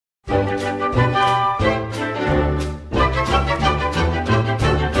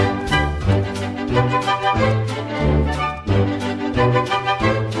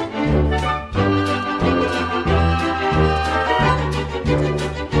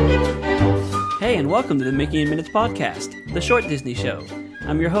and welcome to the Mickey in Minutes podcast, the short Disney show.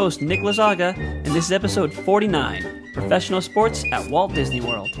 I'm your host, Nick Lazaga, and this is episode 49, Professional Sports at Walt Disney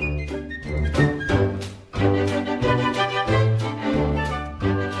World. A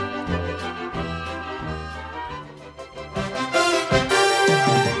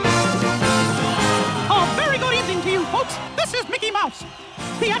very good evening to you, folks. This is Mickey Mouse.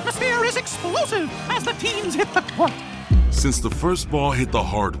 The atmosphere is explosive as the teams hit the court. Since the first ball hit the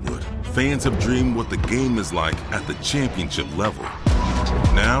hardwood, fans have dreamed what the game is like at the championship level.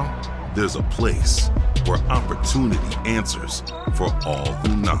 Now, there's a place where opportunity answers for all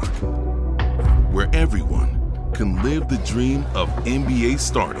who knock. Where everyone can live the dream of NBA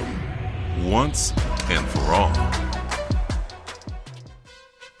stardom once and for all.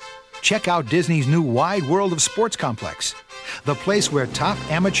 Check out Disney's new Wide World of Sports complex, the place where top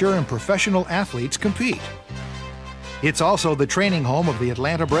amateur and professional athletes compete. It's also the training home of the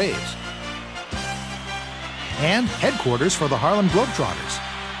Atlanta Braves and headquarters for the Harlem Globetrotters.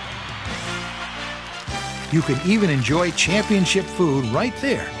 You can even enjoy championship food right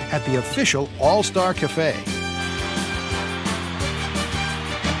there at the official All-Star Cafe.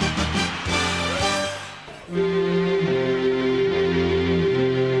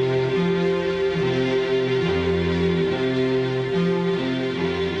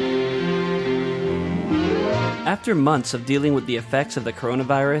 After months of dealing with the effects of the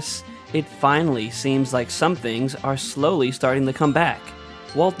coronavirus, it finally seems like some things are slowly starting to come back.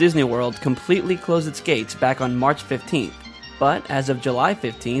 Walt Disney World completely closed its gates back on March 15th, but as of July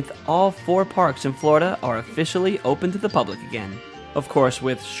 15th, all 4 parks in Florida are officially open to the public again. Of course,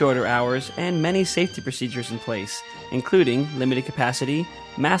 with shorter hours and many safety procedures in place, including limited capacity,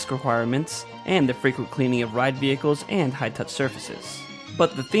 mask requirements, and the frequent cleaning of ride vehicles and high-touch surfaces.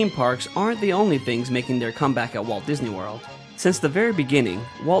 But the theme parks aren't the only things making their comeback at Walt Disney World. Since the very beginning,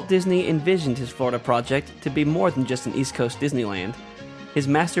 Walt Disney envisioned his Florida project to be more than just an East Coast Disneyland. His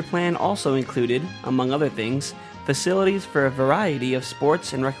master plan also included, among other things, facilities for a variety of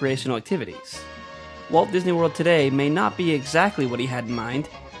sports and recreational activities. Walt Disney World today may not be exactly what he had in mind,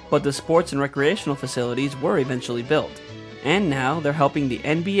 but the sports and recreational facilities were eventually built, and now they're helping the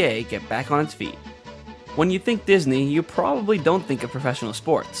NBA get back on its feet. When you think Disney, you probably don't think of professional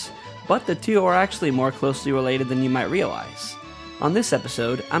sports, but the two are actually more closely related than you might realize. On this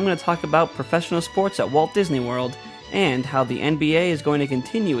episode, I'm going to talk about professional sports at Walt Disney World and how the NBA is going to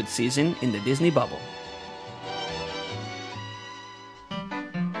continue its season in the Disney bubble.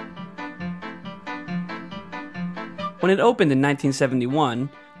 When it opened in 1971,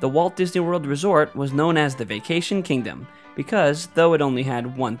 the Walt Disney World Resort was known as the Vacation Kingdom because, though it only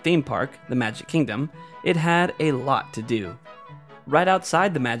had one theme park, the Magic Kingdom, it had a lot to do. Right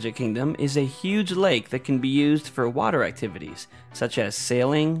outside the Magic Kingdom is a huge lake that can be used for water activities, such as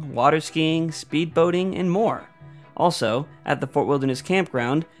sailing, water skiing, speedboating, and more. Also, at the Fort Wilderness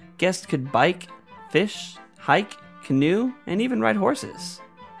Campground, guests could bike, fish, hike, canoe, and even ride horses.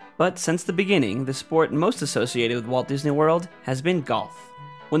 But since the beginning, the sport most associated with Walt Disney World has been golf.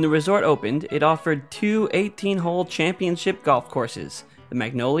 When the resort opened, it offered 2 18-hole championship golf courses, the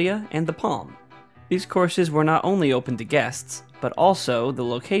Magnolia and the Palm. These courses were not only open to guests, but also the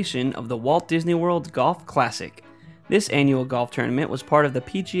location of the Walt Disney World Golf Classic. This annual golf tournament was part of the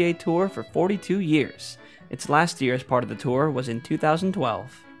PGA Tour for 42 years. Its last year as part of the tour was in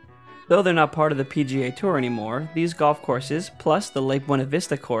 2012. Though they're not part of the PGA Tour anymore, these golf courses, plus the Lake Buena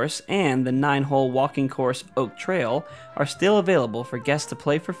Vista course and the 9-hole walking course Oak Trail, are still available for guests to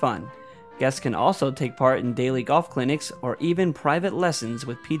play for fun. Guests can also take part in daily golf clinics or even private lessons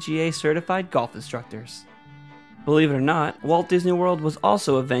with PGA-certified golf instructors. Believe it or not, Walt Disney World was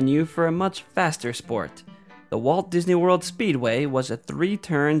also a venue for a much faster sport. The Walt Disney World Speedway was a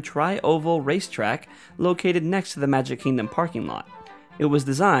 3-turn tri-oval racetrack located next to the Magic Kingdom parking lot. It was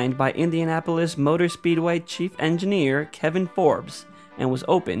designed by Indianapolis Motor Speedway chief engineer Kevin Forbes and was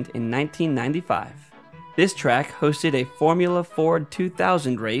opened in 1995. This track hosted a Formula Ford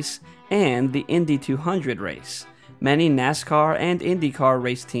 2000 race and the Indy 200 race. Many NASCAR and IndyCar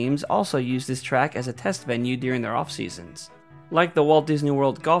race teams also use this track as a test venue during their off-seasons. Like the Walt Disney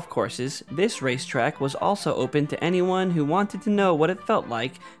World golf courses, this racetrack was also open to anyone who wanted to know what it felt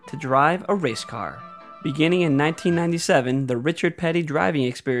like to drive a race car. Beginning in 1997, the Richard Petty driving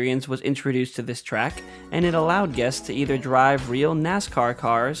experience was introduced to this track, and it allowed guests to either drive real NASCAR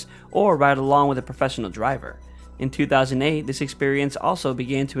cars or ride along with a professional driver. In 2008, this experience also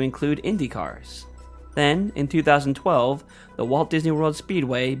began to include Indy cars. Then, in 2012, the Walt Disney World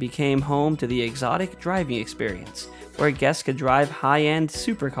Speedway became home to the exotic driving experience, where guests could drive high-end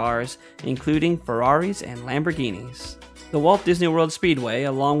supercars, including Ferraris and Lamborghinis. The Walt Disney World Speedway,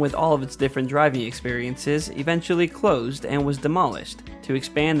 along with all of its different driving experiences, eventually closed and was demolished to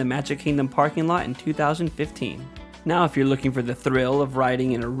expand the Magic Kingdom parking lot in 2015. Now, if you're looking for the thrill of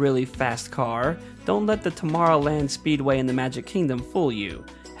riding in a really fast car, don't let the Tomorrowland Speedway in the Magic Kingdom fool you.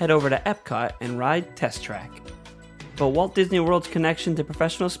 Head over to Epcot and ride Test Track. But Walt Disney World's connection to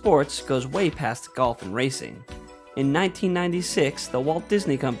professional sports goes way past golf and racing. In 1996, the Walt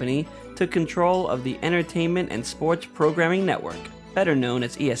Disney Company took control of the Entertainment and Sports Programming Network, better known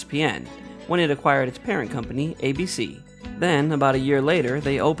as ESPN, when it acquired its parent company, ABC. Then, about a year later,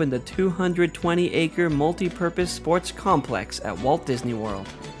 they opened a 220-acre multi-purpose sports complex at Walt Disney World.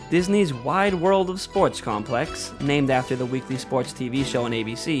 Disney's Wide World of Sports complex, named after the weekly sports TV show on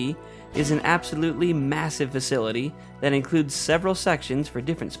ABC, is an absolutely massive facility that includes several sections for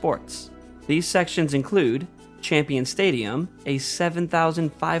different sports. These sections include Champion Stadium, a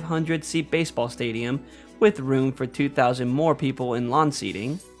 7,500-seat baseball stadium with room for 2,000 more people in lawn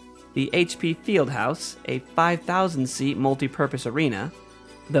seating, the HP Fieldhouse, a 5,000-seat multi-purpose arena,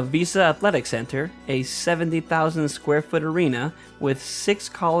 the Visa Athletic Center, a 70,000-square-foot arena with 6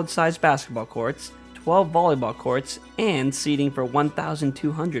 college-sized basketball courts, 12 volleyball courts, and seating for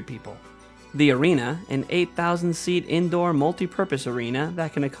 1,200 people. The Arena, an 8,000-seat indoor multi-purpose arena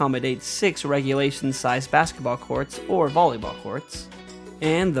that can accommodate 6 regulation-sized basketball courts or volleyball courts.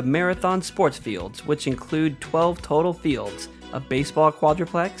 And the Marathon Sports Fields, which include 12 total fields, a baseball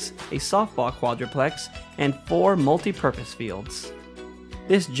quadruplex, a softball quadruplex, and 4 multi-purpose fields.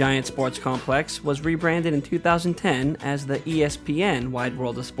 This giant sports complex was rebranded in 2010 as the ESPN Wide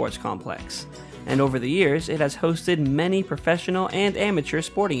World of Sports Complex, and over the years it has hosted many professional and amateur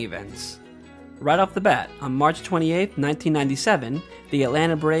sporting events. Right off the bat, on March 28, 1997, the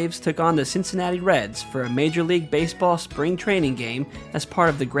Atlanta Braves took on the Cincinnati Reds for a Major League Baseball spring training game as part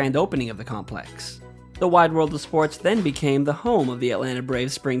of the grand opening of the complex. The Wide World of Sports then became the home of the Atlanta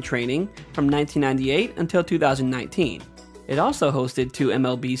Braves spring training from 1998 until 2019. It also hosted 2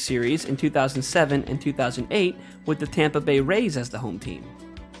 MLB series in 2007 and 2008 with the Tampa Bay Rays as the home team.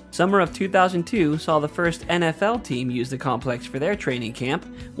 Summer of 2002 saw the first NFL team use the complex for their training camp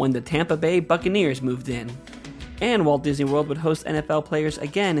when the Tampa Bay Buccaneers moved in. And Walt Disney World would host NFL players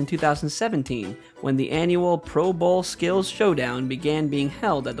again in 2017 when the annual Pro Bowl Skills Showdown began being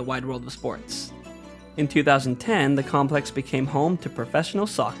held at the Wide World of Sports. In 2010, the complex became home to professional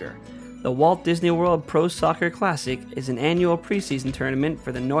soccer. The Walt Disney World Pro Soccer Classic is an annual preseason tournament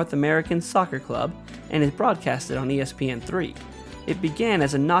for the North American Soccer Club and is broadcasted on ESPN3. It began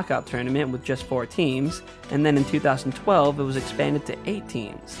as a knockout tournament with just 4 teams, and then in 2012 it was expanded to 8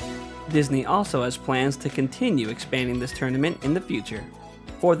 teams. Disney also has plans to continue expanding this tournament in the future.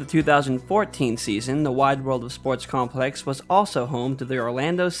 For the 2014 season, the Wide World of Sports complex was also home to the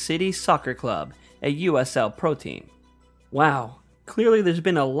Orlando City Soccer Club, a USL pro team. Wow, clearly there's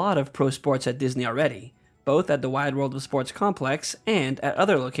been a lot of pro sports at Disney already, both at the Wide World of Sports complex and at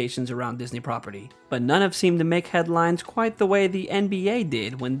other locations around Disney property. But none have seemed to make headlines quite the way the NBA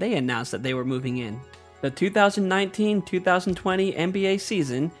did when they announced that they were moving in. The 2019-2020 NBA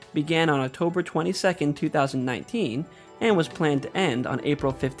season began on October 22, 2019, and was planned to end on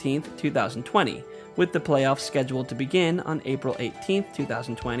April 15, 2020, with the playoffs scheduled to begin on April 18,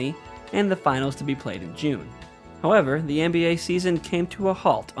 2020, and the finals to be played in June. However, the NBA season came to a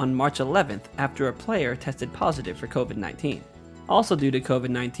halt on March 11th after a player tested positive for COVID-19. Also due to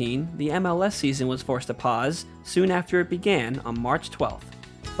COVID-19, the MLS season was forced to pause soon after it began on March 12th.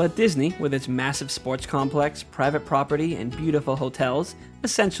 But Disney, with its massive sports complex, private property, and beautiful hotels,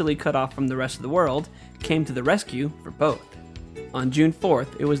 essentially cut off from the rest of the world, came to the rescue for both. On June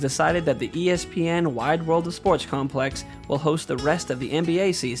 4th, it was decided that the ESPN Wide World of Sports complex will host the rest of the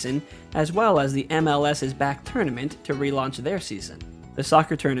NBA season, as well as the MLS is Back tournament to relaunch their season. The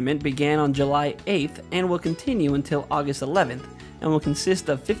soccer tournament began on July 8th and will continue until August 11th, and will consist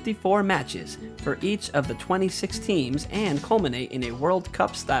of 54 matches for each of the 26 teams and culminate in a World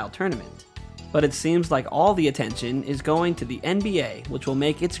Cup-style tournament. But it seems like all the attention is going to the NBA, which will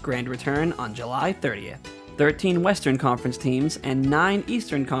make its grand return on July 30th. 13 Western Conference teams and 9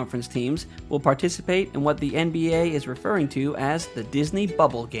 Eastern Conference teams will participate in what the NBA is referring to as the Disney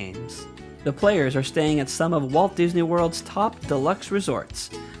Bubble Games. The players are staying at some of Walt Disney World's top deluxe resorts,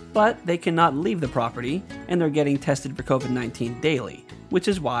 but they cannot leave the property, and they're getting tested for COVID-19 daily, which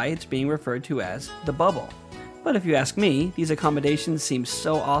is why it's being referred to as the Bubble. But if you ask me, these accommodations seem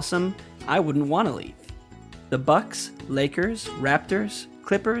so awesome, I wouldn't want to leave. The Bucks, Lakers, Raptors,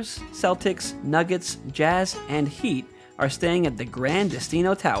 Clippers, Celtics, Nuggets, Jazz, and Heat are staying at the Grand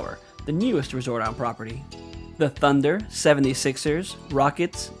Destino Tower, the newest resort on property. The Thunder, 76ers,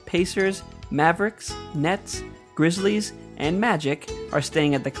 Rockets, Pacers, Mavericks, Nets, Grizzlies, and Magic are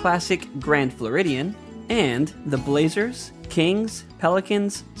staying at the classic Grand Floridian, and the Blazers, Kings,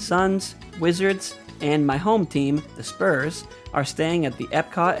 Pelicans, Suns, Wizards, and my home team, the Spurs, are staying at the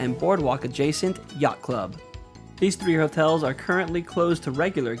Epcot and Boardwalk adjacent Yacht Club. These 3 hotels are currently closed to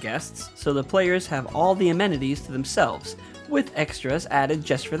regular guests, so the players have all the amenities to themselves, with extras added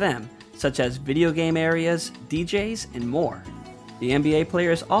just for them, such as video game areas, DJs, and more. The NBA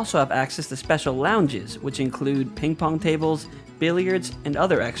players also have access to special lounges, which include ping pong tables, billiards, and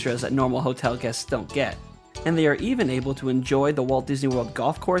other extras that normal hotel guests don't get. And they are even able to enjoy the Walt Disney World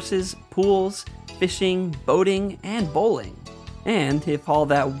golf courses, pools, fishing, boating, and bowling. And if all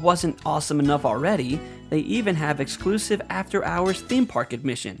that wasn't awesome enough already, they even have exclusive after-hours theme park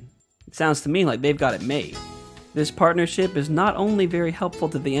admission. It sounds to me like they've got it made. This partnership is not only very helpful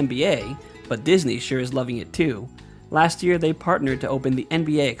to the NBA, but Disney sure is loving it too. Last year they partnered to open the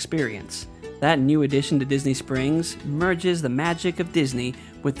NBA Experience. That new addition to Disney Springs merges the magic of Disney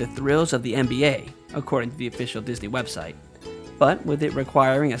with the thrills of the NBA, according to the official Disney website. But with it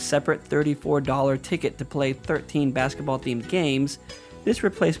requiring a separate $34 ticket to play 13 basketball-themed games, this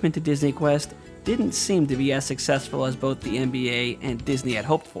replacement to Disney Quest didn't seem to be as successful as both the NBA and Disney had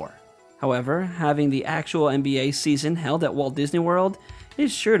hoped for. However, having the actual NBA season held at Walt Disney World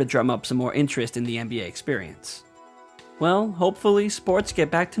is sure to drum up some more interest in the NBA experience. Well, hopefully sports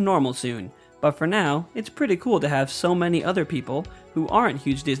get back to normal soon, but for now, it's pretty cool to have so many other people who aren't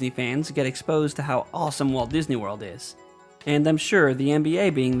huge Disney fans get exposed to how awesome Walt Disney World is. And I'm sure the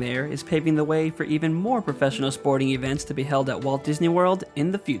NBA being there is paving the way for even more professional sporting events to be held at Walt Disney World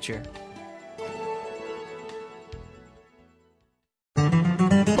in the future.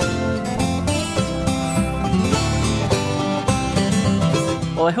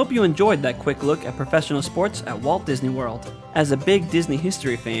 Well, I hope you enjoyed that quick look at professional sports at Walt Disney World. As a big Disney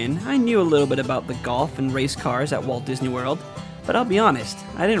history fan, I knew a little bit about the golf and race cars at Walt Disney World, but I'll be honest,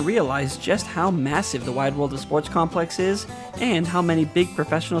 I didn't realize just how massive the Wide World of Sports complex is and how many big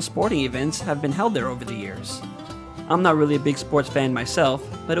professional sporting events have been held there over the years. I'm not really a big sports fan myself,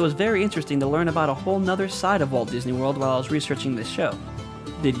 but it was very interesting to learn about a whole nother side of Walt Disney World while I was researching this show.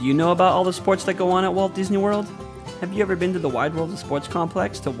 Did you know about all the sports that go on at Walt Disney World? Have you ever been to the Wide World of Sports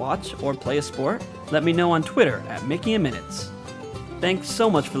complex to watch or play a sport? Let me know on Twitter at Mickey in Minutes. Thanks so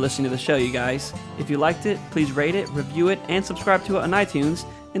much for listening to the show, you guys. If you liked it, please rate it, review it, and subscribe to it on iTunes,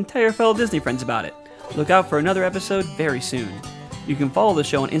 and tell your fellow Disney friends about it. Look out for another episode very soon. You can follow the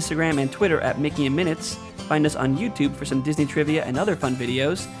show on Instagram and Twitter at Mickey in Minutes, find us on YouTube for some Disney trivia and other fun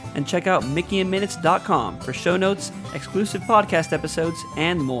videos, and check out MickeyInMinutes.com for show notes, exclusive podcast episodes,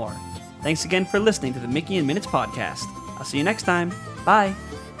 and more. Thanks again for listening to the Mickey in Minutes podcast. I'll see you next time. Bye!